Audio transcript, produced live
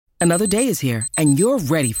Another day is here, and you're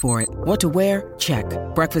ready for it. What to wear? Check.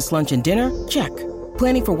 Breakfast, lunch, and dinner? Check.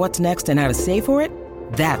 Planning for what's next and how to save for it?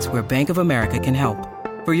 That's where Bank of America can help.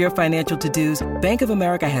 For your financial to-dos, Bank of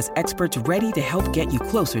America has experts ready to help get you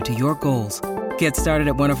closer to your goals. Get started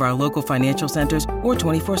at one of our local financial centers or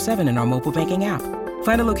 24/7 in our mobile banking app.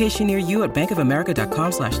 Find a location near you at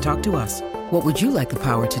bankofamerica.com/talktous. What would you like the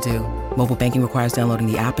power to do? Mobile banking requires downloading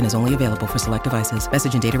the app and is only available for select devices.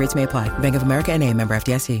 Message and data rates may apply. Bank of America N.A., member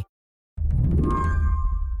FDIC.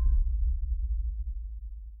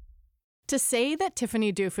 To say that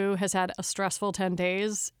Tiffany Dufu has had a stressful 10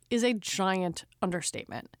 days is a giant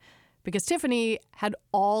understatement, because Tiffany had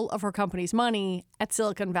all of her company's money at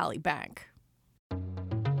Silicon Valley Bank.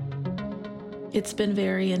 It's been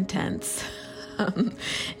very intense.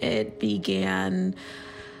 It began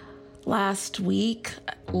last week,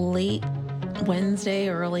 late Wednesday,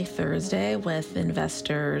 early Thursday, with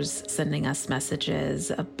investors sending us messages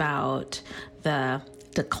about the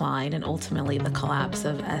decline and ultimately the collapse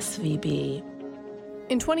of SVB.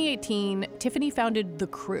 In 2018, Tiffany founded The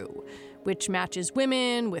Crew, which matches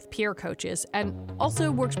women with peer coaches and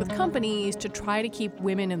also works with companies to try to keep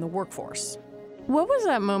women in the workforce. What was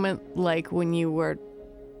that moment like when you were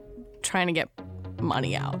trying to get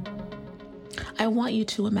money out? I want you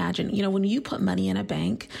to imagine, when you put money in a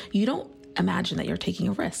bank, you don't imagine that you're taking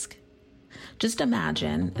a risk. Just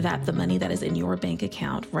imagine that the money that is in your bank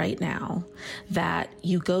account right now, that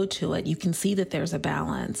you go to it, you can see that there's a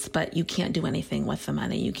balance, but you can't do anything with the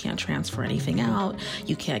money. You can't transfer anything out.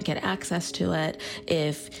 You can't get access to it.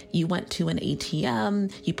 If you went to an ATM,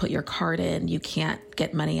 you put your card in, you can't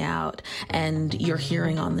get money out, and you're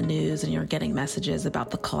hearing on the news and you're getting messages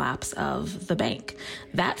about the collapse of the bank.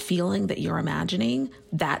 That feeling that you're imagining,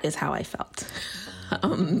 that is how I felt.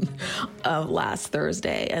 Last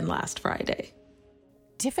Thursday and last Friday.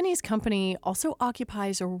 Tiffany's company also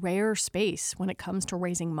occupies a rare space when it comes to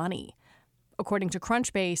raising money. According to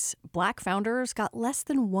Crunchbase, Black founders got less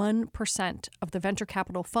than 1% of the venture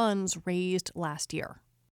capital funds raised last year.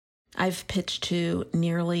 I've pitched to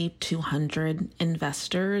nearly 200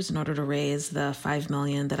 investors in order to raise the $5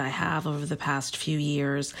 million that I have over the past few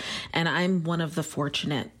years. And I'm one of the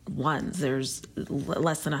fortunate ones. There's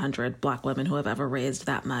less than 100 Black women who have ever raised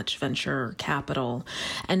that much venture capital.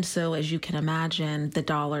 And so, as you can imagine, the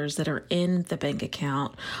dollars that are in the bank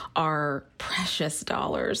account are precious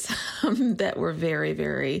dollars that were very,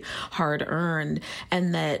 very hard earned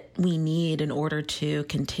and that we need in order to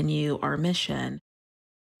continue our mission.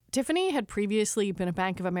 Tiffany had previously been a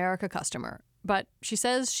Bank of America customer, but she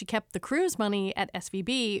says she kept the Crew's money at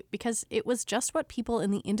SVB because it was just what people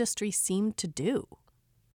in the industry seemed to do.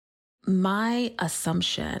 My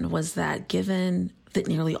assumption was that given that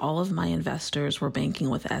nearly all of my investors were banking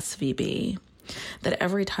with SVB, that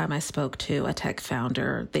every time I spoke to a tech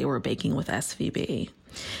founder, they were banking with SVB,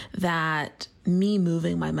 that me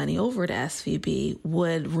moving my money over to SVB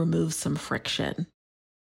would remove some friction.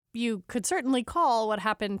 You could certainly call what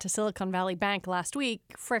happened to Silicon Valley Bank last week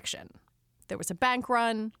friction. There was a bank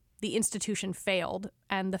run, the institution failed,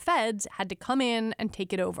 and the feds had to come in and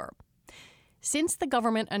take it over. Since the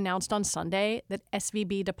government announced on Sunday that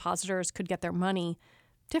SVB depositors could get their money,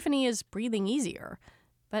 Tiffany is breathing easier,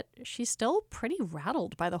 but she's still pretty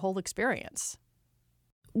rattled by the whole experience.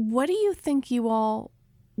 What do you think you all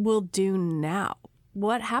will do now?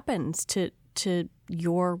 What happens to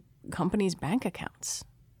your company's bank accounts?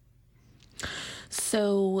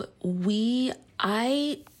 So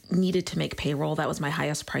I needed to make payroll. That was my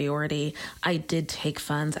highest priority. I did take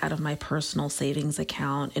funds out of my personal savings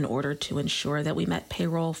account in order to ensure that we met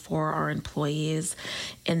payroll for our employees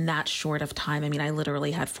in that short of time. I mean, I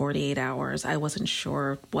literally had 48 hours. I wasn't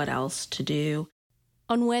sure what else to do.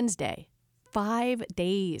 On Wednesday, 5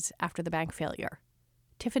 days after the bank failure,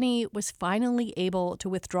 Tiffany was finally able to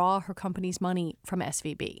withdraw her company's money from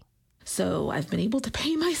SVB. So I've been able to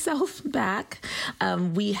pay myself back.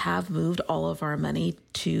 We have moved all of our money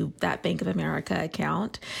to that Bank of America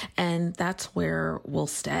account, and that's where we'll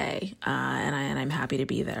stay. And I'm happy to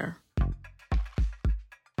be there.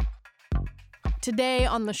 Today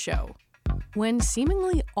on the show, when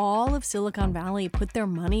seemingly all of Silicon Valley put their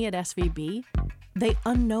money at SVB, they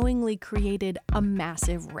unknowingly created a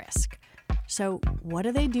massive risk. So what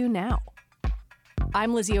do they do now?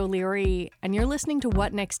 I'm Lizzie O'Leary, and you're listening to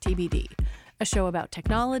What Next TBD, a show about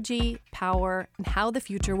technology, power, and how the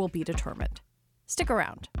future will be determined. Stick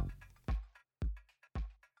around.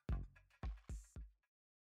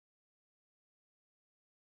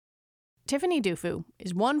 Tiffany Dufu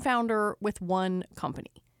is one founder with one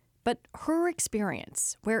company. But her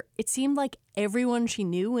experience, where it seemed like everyone she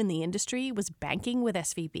knew in the industry was banking with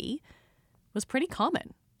SVB, was pretty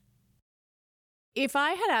common. If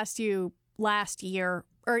I had asked you last year,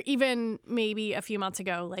 or even maybe a few months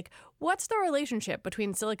ago, like, what's the relationship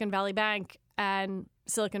between Silicon Valley Bank and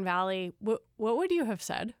Silicon Valley, what would you have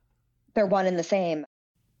said? They're one and the same.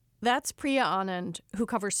 That's Priya Anand, who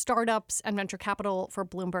covers startups and venture capital for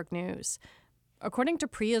Bloomberg News. According to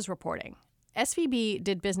Priya's reporting, SVB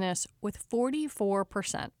did business with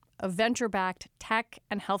 44% of venture-backed tech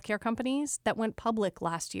and healthcare companies that went public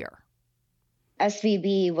last year.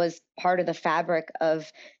 SVB was part of the fabric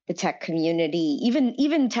of the tech community,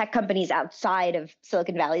 even tech companies outside of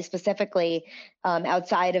Silicon Valley, specifically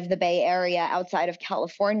outside of the Bay Area, outside of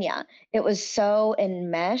California. It was so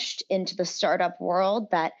enmeshed into the startup world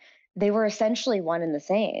that they were essentially one and the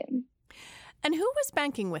same. And who was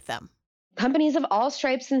banking with them? Companies of all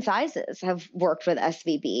stripes and sizes have worked with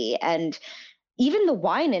SVB, and even the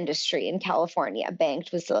wine industry in California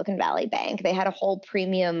banked with Silicon Valley Bank. They had a whole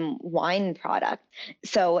premium wine product.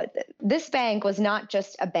 So this bank was not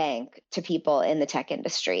just a bank to people in the tech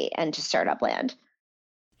industry and to startup land.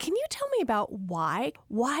 Can you tell me about why?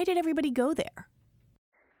 Why did everybody go there?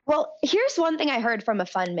 Well, here's one thing I heard from a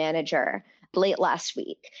fund manager late last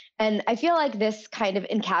week. And I feel like this kind of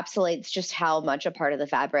encapsulates just how much a part of the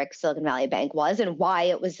fabric Silicon Valley Bank was and why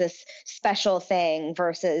it was this special thing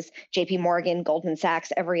versus JP Morgan, Goldman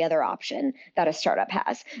Sachs, every other option that a startup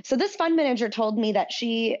has. So this fund manager told me that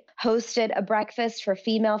she hosted a breakfast for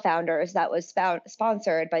female founders that was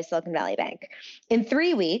sponsored by Silicon Valley Bank. In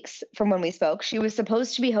 3 weeks from when we spoke, she was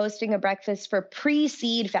supposed to be hosting a breakfast for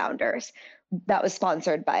pre-seed founders that was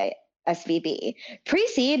sponsored by SVB.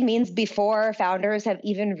 Pre-seed means before founders have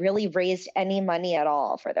even really raised any money at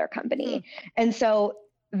all for their company. And so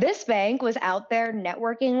this bank was out there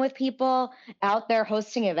networking with people, out there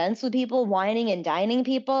hosting events with people, wining and dining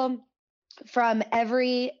people from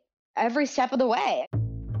every step of the way.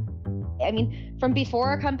 I mean, from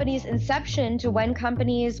before a company's inception to when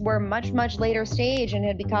companies were much, much later stage and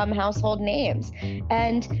had become household names.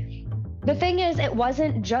 And the thing is, it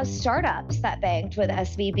wasn't just startups that banked with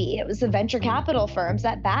SVB. It was the venture capital firms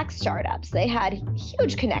that backed startups. They had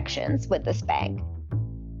huge connections with this bank.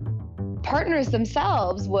 Partners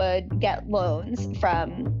themselves would get loans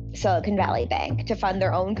from Silicon Valley Bank to fund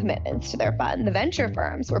their own commitments to their fund. The venture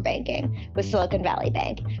firms were banking with Silicon Valley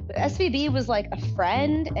Bank. SVB was like a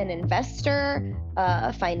friend, an investor,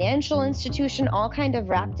 a financial institution, all kind of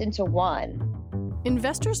wrapped into one.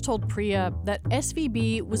 Investors told Priya that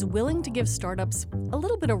SVB was willing to give startups a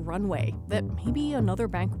little bit of runway that maybe another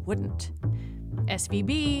bank wouldn't.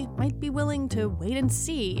 SVB might be willing to wait and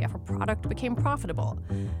see if a product became profitable,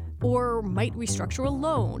 or might restructure a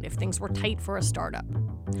loan if things were tight for a startup.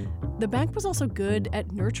 The bank was also good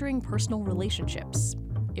at nurturing personal relationships.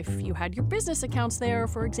 If you had your business accounts there,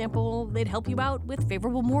 for example, they'd help you out with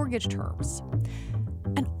favorable mortgage terms.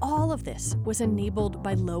 And all of this was enabled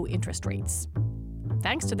by low interest rates.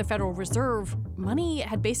 Thanks to the Federal Reserve, money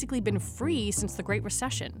had basically been free since the Great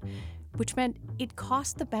Recession, which meant it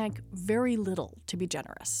cost the bank very little to be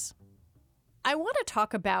generous. I want to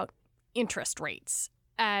talk about interest rates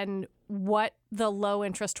and what the low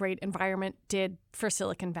interest rate environment did for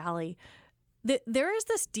Silicon Valley. There is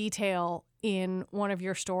this detail in one of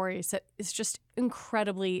your stories that is just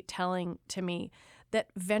incredibly telling to me, that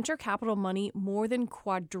venture capital money more than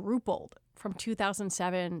quadrupled from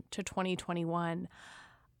 2007 to 2021.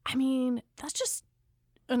 I mean, that's just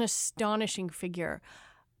an astonishing figure.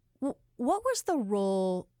 What was the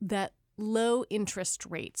role that low interest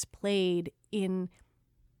rates played in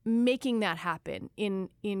making that happen, in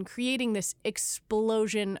creating this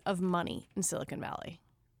explosion of money in Silicon Valley?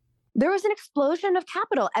 There was an explosion of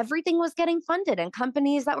capital. Everything was getting funded, and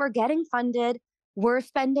companies that were getting funded were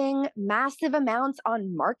spending massive amounts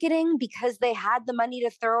on marketing because they had the money to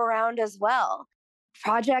throw around as well.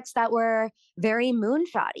 Projects that were very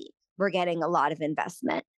moonshotty were getting a lot of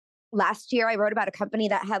investment. Last year, I wrote about a company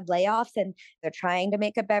that had layoffs, and they're trying to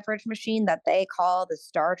make a beverage machine that they call the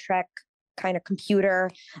Star Trek kind of computer.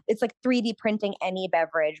 It's like 3D printing any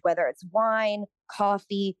beverage, whether it's wine,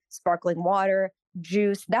 coffee, sparkling water,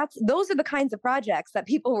 juice. Those are the kinds of projects that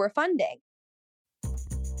people were funding.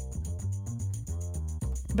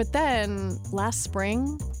 But then, last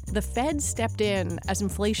spring, the Fed stepped in as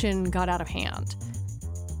inflation got out of hand.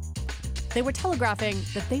 They were telegraphing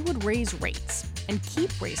that they would raise rates and keep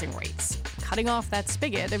raising rates, cutting off that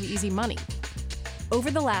spigot of easy money. Over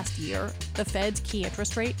the last year, the Fed's key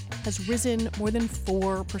interest rate has risen more than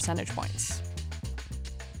 4 percentage points.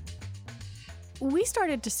 We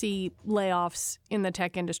started to see layoffs in the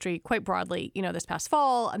tech industry quite broadly, this past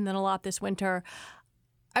fall and then a lot this winter.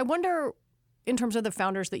 I wonder, in terms of the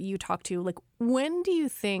founders that you talk to, like, when do you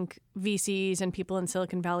think VCs and people in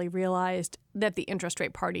Silicon Valley realized that the interest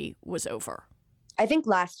rate party was over? I think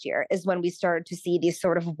last year is when we started to see these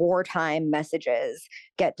sort of wartime messages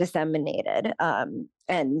get disseminated.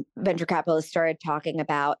 And venture capitalists started talking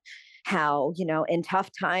about how, in tough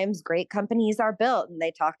times, great companies are built. And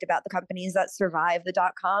they talked about the companies that survived the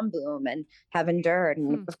dot-com boom and have endured.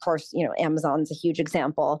 And of course, Amazon's a huge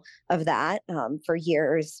example of that. For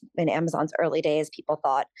years in Amazon's early days, people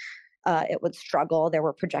thought it would struggle. There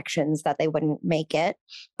were projections that they wouldn't make it.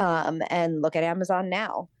 And look at Amazon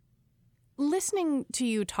now. Listening to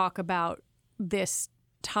you talk about this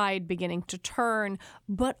tide beginning to turn,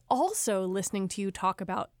 but also listening to you talk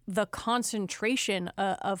about the concentration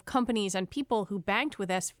of companies and people who banked with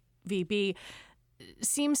SVB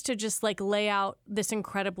seems to just lay out this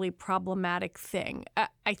incredibly problematic thing.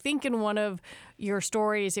 I think in one of your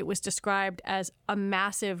stories, it was described as a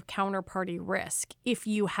massive counterparty risk. If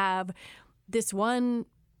you have this one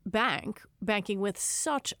bank banking with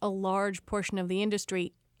such a large portion of the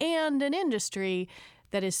industry and an industry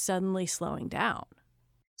that is suddenly slowing down.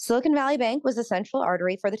 Silicon Valley Bank was a central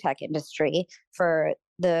artery for the tech industry, for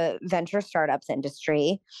the venture startups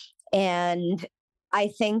industry. And I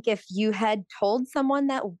think if you had told someone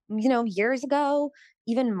that, years ago,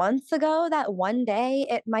 even months ago, that one day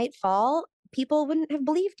it might fall, people wouldn't have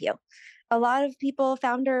believed you. A lot of people,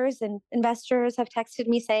 founders and investors, have texted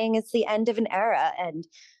me saying it's the end of an era. And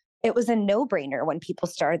it was a no-brainer when people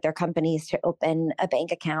started their companies to open a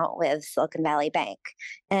bank account with Silicon Valley Bank.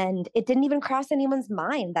 And it didn't even cross anyone's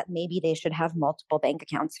mind that maybe they should have multiple bank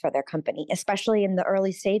accounts for their company, especially in the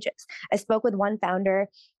early stages. I spoke with one founder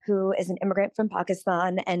who is an immigrant from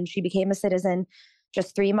Pakistan, and she became a citizen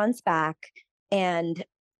just 3 months back. And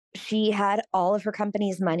she had all of her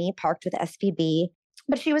company's money parked with SVB.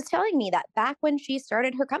 But she was telling me that back when she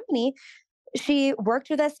started her company, she worked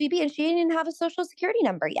with SVB and she didn't even have a social security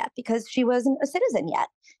number yet because she wasn't a citizen yet.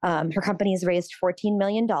 Her company's raised $14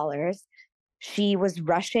 million. She was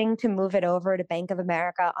rushing to move it over to Bank of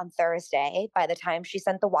America on Thursday. By the time she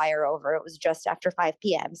sent the wire over, it was just after 5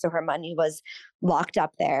 p.m. So her money was locked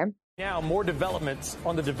up there. Now, more developments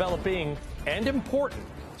on the developing and important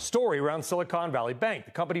story around Silicon Valley Bank,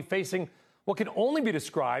 the company facing what can only be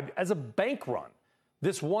described as a bank run.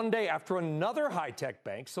 This one day after another high-tech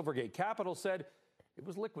bank, Silvergate Capital, said it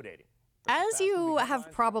was liquidating. As you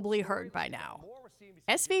have probably heard by now,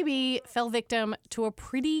 SVB fell victim to a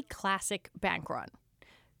pretty classic bank run.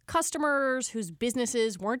 Customers whose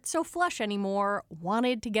businesses weren't so flush anymore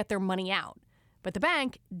wanted to get their money out, but the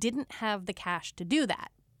bank didn't have the cash to do that.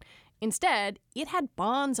 Instead, it had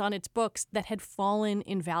bonds on its books that had fallen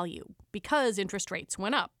in value because interest rates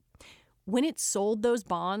went up. When it sold those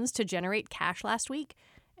bonds to generate cash last week,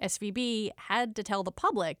 SVB had to tell the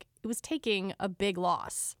public it was taking a big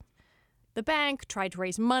loss. The bank tried to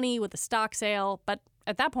raise money with a stock sale, but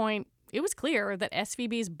at that point, it was clear that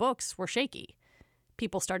SVB's books were shaky.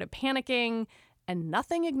 People started panicking, and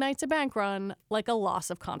nothing ignites a bank run like a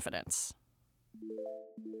loss of confidence.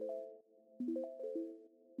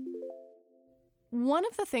 One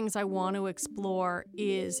of the things I want to explore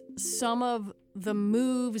is some of the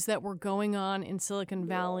moves that were going on in Silicon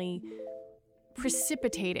Valley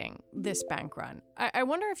precipitating this bank run. I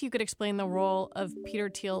wonder if you could explain the role of Peter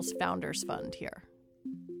Thiel's Founders Fund here.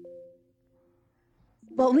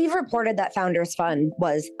 Well, we've reported that Founders Fund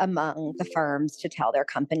was among the firms to tell their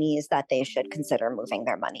companies that they should consider moving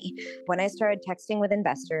their money. When I started texting with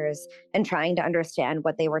investors and trying to understand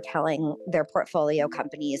what they were telling their portfolio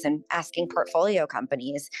companies and asking portfolio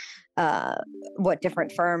companies what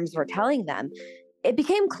different firms were telling them, it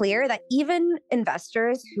became clear that even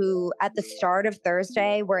investors who at the start of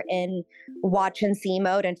Thursday were in watch and see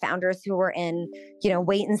mode, and founders who were in,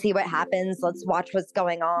 wait and see what happens. Let's watch what's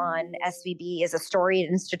going on. SVB is a storied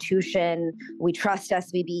institution. We trust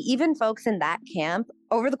SVB. Even folks in that camp,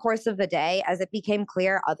 over the course of the day, as it became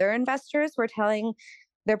clear, other investors were telling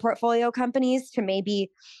their portfolio companies to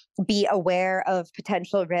maybe be aware of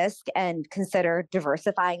potential risk and consider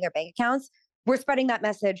diversifying their bank accounts. We're spreading that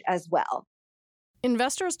message as well.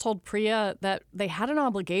 Investors told Priya that they had an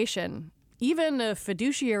obligation, even a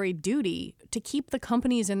fiduciary duty, to keep the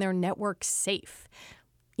companies in their network safe,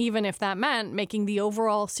 even if that meant making the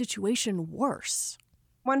overall situation worse.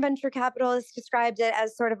 One venture capitalist described it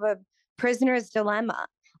as sort of a prisoner's dilemma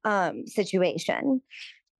situation.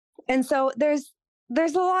 And so there's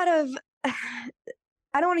a lot of,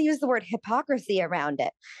 I don't want to use the word hypocrisy around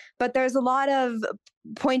it, but there's a lot of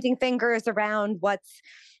pointing fingers around what's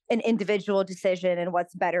an individual decision and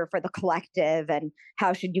what's better for the collective and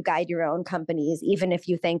how should you guide your own companies, even if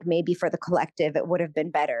you think maybe for the collective it would have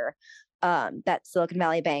been better that Silicon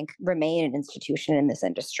Valley Bank remain an institution in this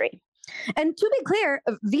industry. And to be clear,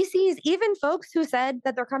 VCs, even folks who said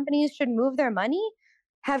that their companies should move their money,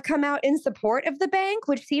 have come out in support of the bank,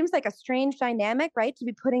 which seems like a strange dynamic, right? To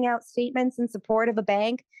be putting out statements in support of a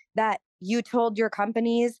bank that you told your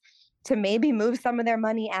companies to maybe move some of their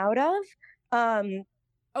money out of.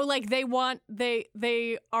 Like they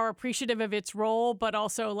are appreciative of its role, but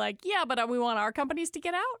also like, yeah, but we want our companies to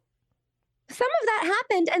get out? Some of that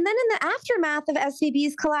happened. And then in the aftermath of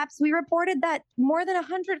SVB's collapse, we reported that more than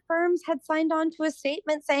 100 firms had signed on to a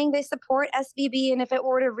statement saying they support SVB. And if it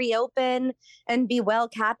were to reopen and be well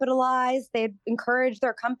capitalized, they'd encourage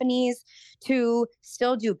their companies to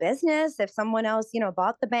still do business if someone else,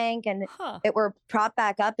 bought the bank and it were propped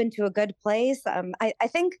back up into a good place. I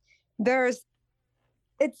think there's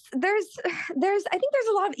a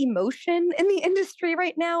lot of emotion in the industry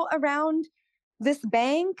right now around this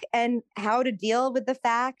bank and how to deal with the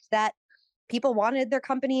fact that people wanted their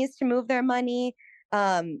companies to move their money.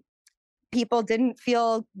 People didn't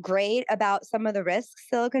feel great about some of the risks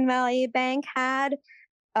Silicon Valley Bank had.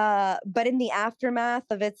 But in the aftermath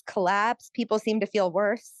of its collapse, people seem to feel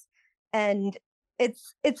worse. And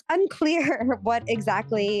it's unclear what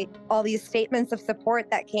exactly all these statements of support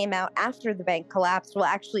that came out after the bank collapsed will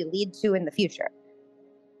actually lead to in the future.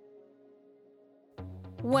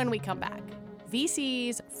 When we come back,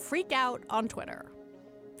 VCs freak out on Twitter,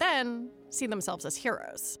 then see themselves as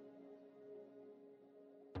heroes.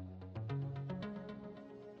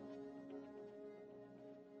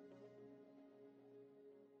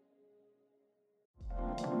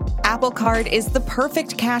 Apple Card is the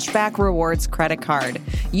perfect cashback rewards credit card.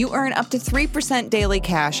 You earn up to 3% daily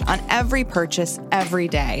cash on every purchase every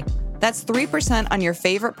day. That's 3% on your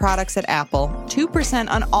favorite products at Apple, 2%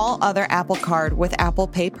 on all other Apple Card with Apple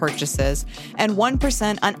Pay purchases, and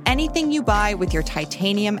 1% on anything you buy with your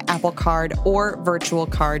titanium Apple Card or virtual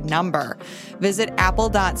card number. Visit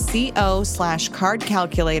apple.co/card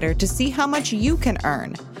calculator to see how much you can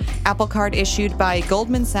earn. Apple Card issued by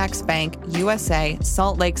Goldman Sachs Bank, USA,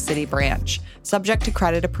 Salt Lake City branch. Subject to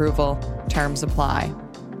credit approval. Terms apply.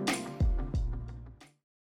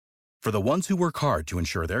 For the ones who work hard to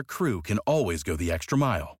ensure their crew can always go the extra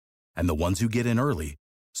mile, and the ones who get in early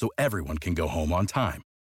so everyone can go home on time,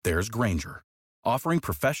 there's Grainger, offering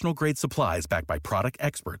professional-grade supplies backed by product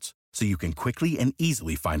experts so you can quickly and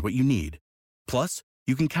easily find what you need. Plus,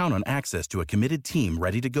 you can count on access to a committed team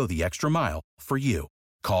ready to go the extra mile for you.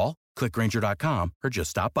 Call, click Grainger.com, or just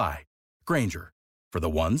stop by. Grainger, for the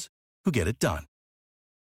ones who get it done.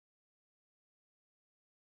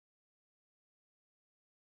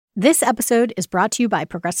 This episode is brought to you by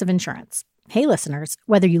Progressive Insurance. Hey, listeners,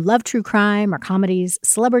 whether you love true crime or comedies,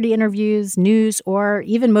 celebrity interviews, news, or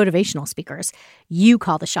even motivational speakers, you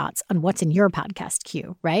call the shots on what's in your podcast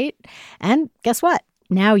queue, right? And guess what?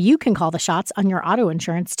 Now you can call the shots on your auto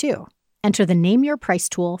insurance, too. Enter the Name Your Price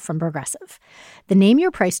tool from Progressive. The Name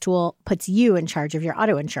Your Price tool puts you in charge of your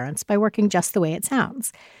auto insurance by working just the way it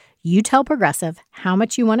sounds. You tell Progressive how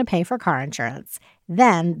much you want to pay for car insurance.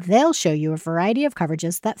 Then they'll show you a variety of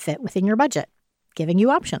coverages that fit within your budget, giving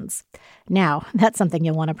you options. Now, that's something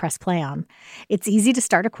you'll want to press play on. It's easy to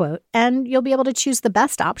start a quote, and you'll be able to choose the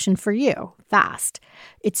best option for you fast.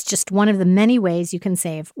 It's just one of the many ways you can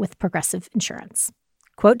save with Progressive Insurance.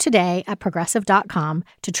 Quote today at Progressive.com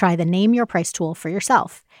to try the Name Your Price tool for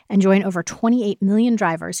yourself and join over 28 million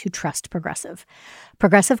drivers who trust Progressive.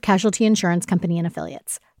 Progressive Casualty Insurance Company and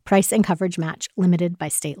Affiliates. Price and coverage match limited by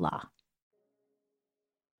state law.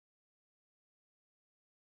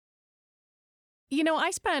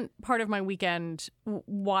 I spent part of my weekend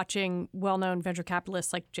watching well-known venture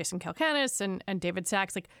capitalists like Jason Calacanis and David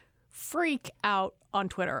Sachs freak out on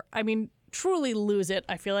Twitter. I mean, truly lose it.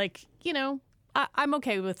 I feel like, I'm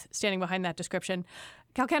okay with standing behind that description.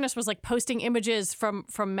 Calacanis was posting images from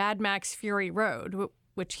Mad Max Fury Road,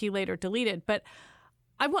 which he later deleted. But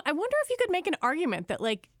I wonder if you could make an argument that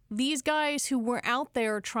these guys who were out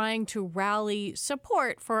there trying to rally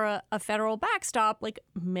support for a federal backstop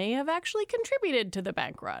may have actually contributed to the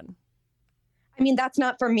bank run. I mean, that's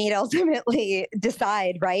not for me to ultimately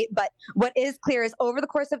decide, right? But what is clear is over the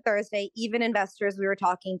course of Thursday, even investors we were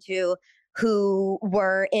talking to who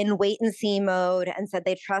were in wait and see mode and said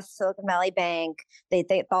they trust Silicon Valley Bank, they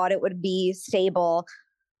thought it would be stable.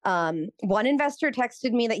 One investor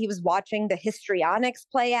texted me that he was watching the histrionics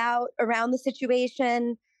play out around the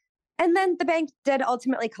situation. And then the bank did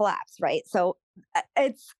ultimately collapse, right? So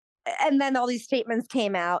and then all these statements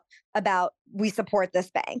came out about we support this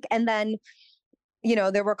bank. And then,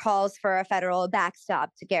 there were calls for a federal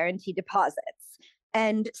backstop to guarantee deposits.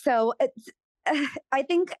 And so I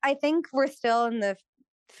think we're still in the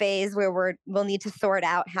phase where we'll need to sort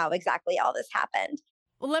out how exactly all this happened.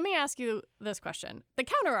 Well, let me ask you this question. The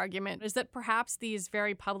counter argument is that perhaps these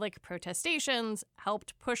very public protestations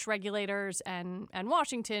helped push regulators and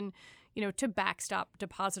Washington, to backstop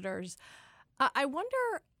depositors. I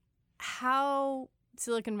wonder how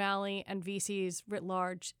Silicon Valley and VCs writ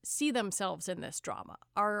large see themselves in this drama.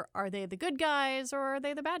 Are they the good guys or are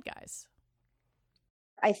they the bad guys?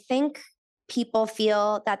 I think people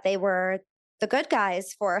feel that they were the good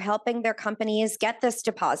guys for helping their companies get this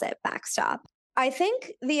deposit backstop. I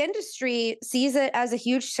think the industry sees it as a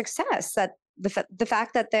huge success, that the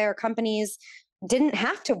fact that their companies didn't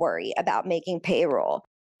have to worry about making payroll.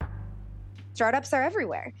 Startups are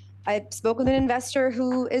everywhere. I spoke with an investor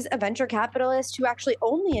who is a venture capitalist who actually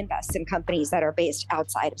only invests in companies that are based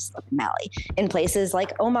outside of Silicon Valley, in places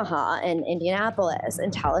like Omaha and Indianapolis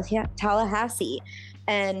and Tallahassee.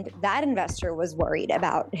 And that investor was worried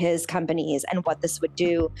about his companies and what this would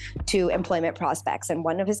do to employment prospects. And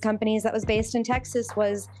one of his companies that was based in Texas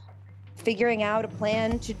was figuring out a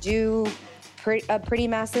plan to do a pretty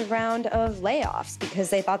massive round of layoffs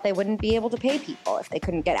because they thought they wouldn't be able to pay people if they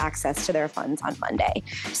couldn't get access to their funds on Monday.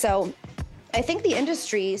 So I think the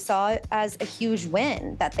industry saw it as a huge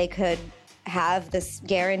win that they could have this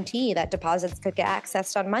guarantee that deposits could get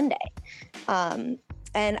accessed on Monday.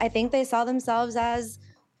 And I think they saw themselves as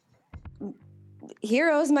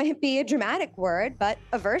heroes, might be a dramatic word, but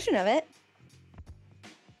a version of it.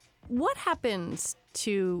 What happens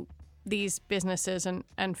to these businesses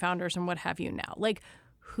and founders and what have you now? Like,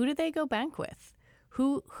 who do they go bank with?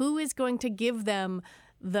 Who is going to give them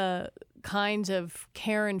the kinds of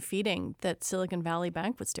care and feeding that Silicon Valley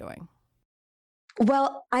Bank was doing?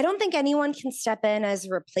 Well, I don't think anyone can step in as a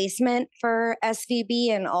replacement for SVB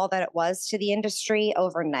and all that it was to the industry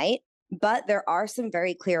overnight, but there are some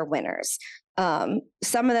very clear winners,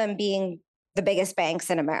 some of them being the biggest banks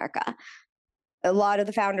in America. A lot of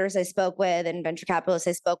the founders I spoke with and venture capitalists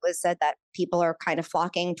I spoke with said that people are kind of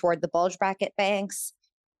flocking toward the bulge bracket banks,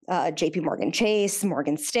 JP Morgan Chase,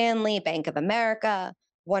 Morgan Stanley, Bank of America.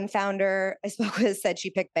 One founder I spoke with said she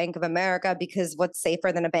picked Bank of America because what's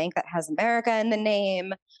safer than a bank that has America in the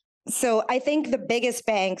name? So I think the biggest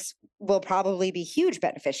banks will probably be huge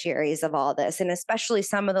beneficiaries of all this. And especially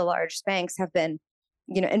some of the largest banks have been,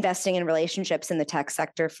 investing in relationships in the tech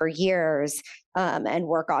sector for years and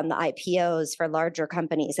work on the IPOs for larger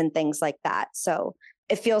companies and things like that. So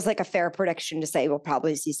it feels like a fair prediction to say we'll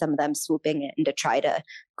probably see some of them swooping in to try to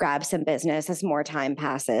grab some business as more time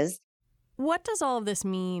passes. What does all of this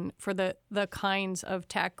mean for the kinds of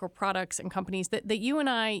tech or products and companies that you and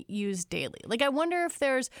I use daily? Like, I wonder if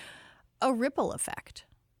there's a ripple effect.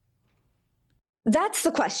 That's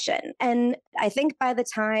the question. And I think by the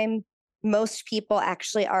time most people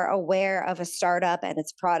actually are aware of a startup and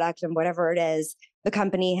its product and whatever it is, the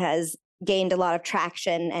company has gained a lot of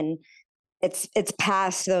traction and it's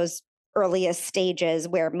past those earliest stages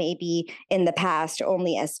where maybe in the past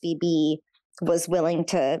only SVB was willing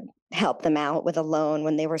to help them out with a loan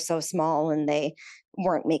when they were so small and they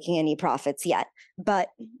weren't making any profits yet. But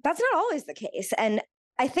that's not always the case. And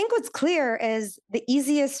I think what's clear is the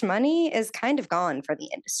easiest money is kind of gone for the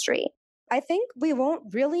industry. I think we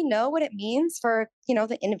won't really know what it means for,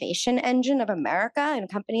 the innovation engine of America and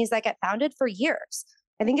companies that get founded for years.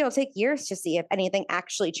 I think it'll take years to see if anything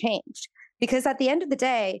actually changed. Because at the end of the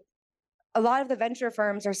day, a lot of the venture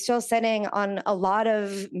firms are still sitting on a lot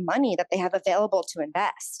of money that they have available to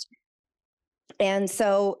invest. And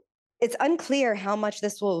so it's unclear how much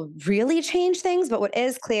this will really change things. But what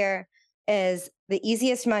is clear is the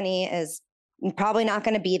easiest money is probably not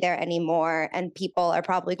going to be there anymore. And people are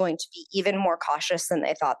probably going to be even more cautious than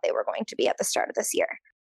they thought they were going to be at the start of this year.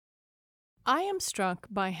 I am struck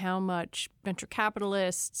by how much venture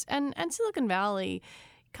capitalists and Silicon Valley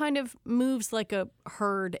kind of moves like a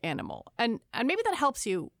herd animal. And maybe that helps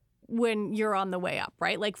you when you're on the way up,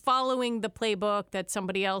 right? Like following the playbook that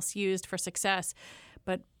somebody else used for success.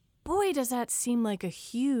 But boy, does that seem like a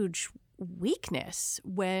huge weakness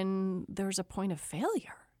when there's a point of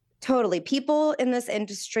failure. Totally. People in this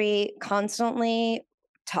industry constantly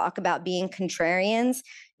talk about being contrarians,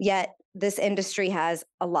 yet this industry has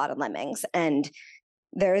a lot of lemmings and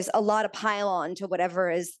there's a lot of pile on to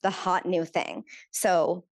whatever is the hot new thing.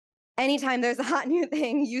 So anytime there's a hot new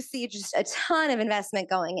thing, you see just a ton of investment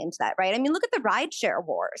going into that, right? I mean, look at the rideshare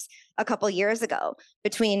wars a couple of years ago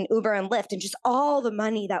between Uber and Lyft and just all the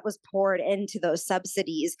money that was poured into those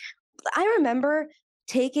subsidies. I remember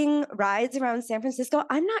taking rides around San Francisco.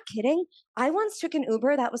 I'm not kidding. I once took an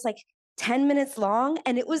Uber that was like 10 minutes long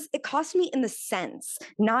and it cost me in the cents,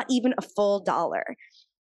 not even a full dollar.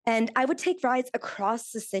 And I would take rides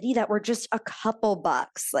across the city that were just a couple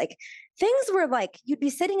bucks. Like things were like, you'd be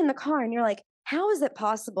sitting in the car and you're like, how is it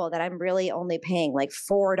possible that I'm really only paying like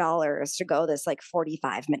 $4 to go this like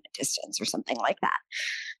 45-minute distance or something like that?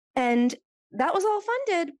 And that was all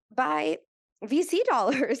funded by VC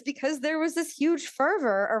dollars because there was this huge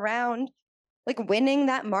fervor around like winning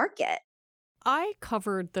that market. I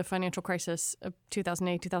covered the financial crisis of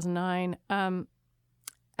 2008, 2009.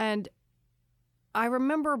 And I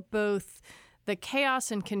remember both the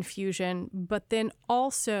chaos and confusion, but then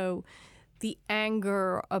also the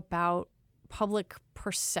anger about public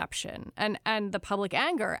perception and the public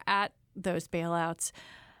anger at those bailouts.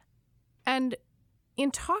 And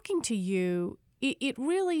in talking to you, it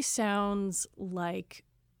really sounds like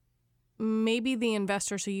maybe the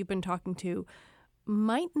investors who you've been talking to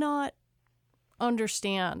might not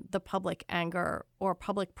understand the public anger or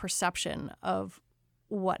public perception of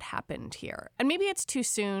what happened here. And maybe it's too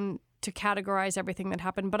soon to categorize everything that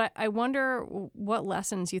happened, but I wonder what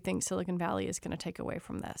lessons you think Silicon Valley is going to take away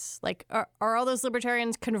from this. Like, are all those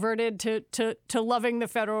libertarians converted to loving the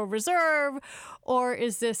Federal Reserve, or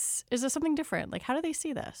is this something different? Like, how do they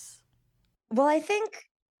see this? Well, I think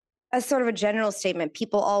as sort of a general statement,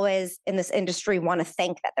 people always in this industry want to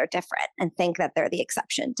think that they're different and think that they're the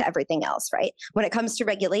exception to everything else, right? When it comes to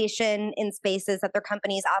regulation in spaces that their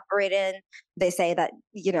companies operate in, they say that,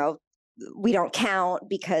 we don't count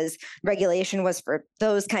because regulation was for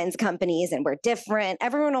those kinds of companies and we're different.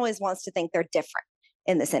 Everyone always wants to think they're different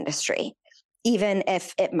in this industry, even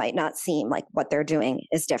if it might not seem like what they're doing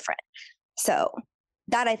is different. So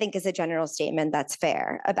that, I think, is a general statement that's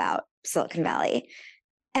fair about Silicon Valley.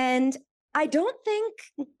 And I don't think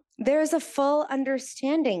there's a full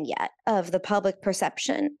understanding yet of the public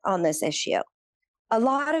perception on this issue. A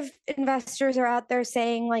lot of investors are out there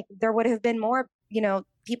saying like there would have been more,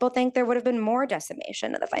 people think there would have been more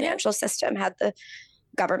decimation of the financial system had the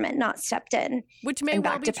government not stepped in. Which may and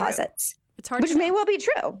well back be deposits. True. It's hard. Which may well be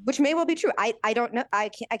true. Which may well be true. I don't know. I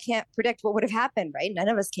can't predict what would have happened, right? None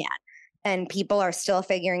of us can. And people are still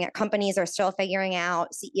figuring out, companies are still figuring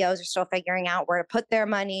out, CEOs are still figuring out where to put their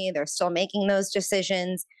money. They're still making those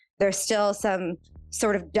decisions. There's still some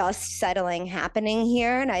sort of dust settling happening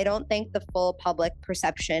here. And I don't think the full public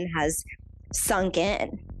perception has sunk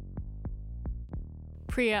in.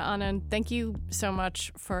 Priya Anand, thank you so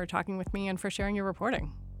much for talking with me and for sharing your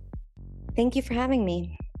reporting. Thank you for having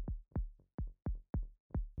me.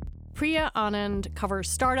 Priya Anand covers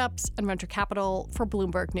startups and venture capital for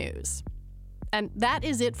Bloomberg News. And that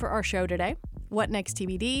is it for our show today. What Next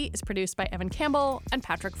TBD is produced by Evan Campbell and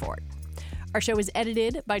Patrick Ford. Our show is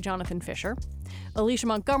edited by Jonathan Fisher. Alicia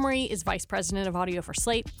Montgomery is vice president of audio for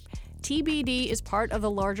Slate. TBD is part of the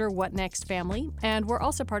larger What Next family, and we're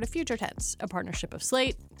also part of Future Tense, a partnership of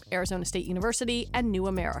Slate, Arizona State University, and New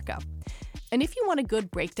America. And if you want a good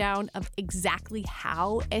breakdown of exactly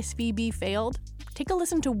how SVB failed, take a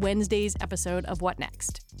listen to Wednesday's episode of What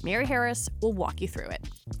Next. Mary Harris will walk you through it.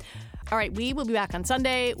 All right, we will be back on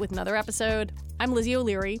Sunday with another episode. I'm Lizzie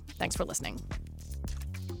O'Leary. Thanks for listening.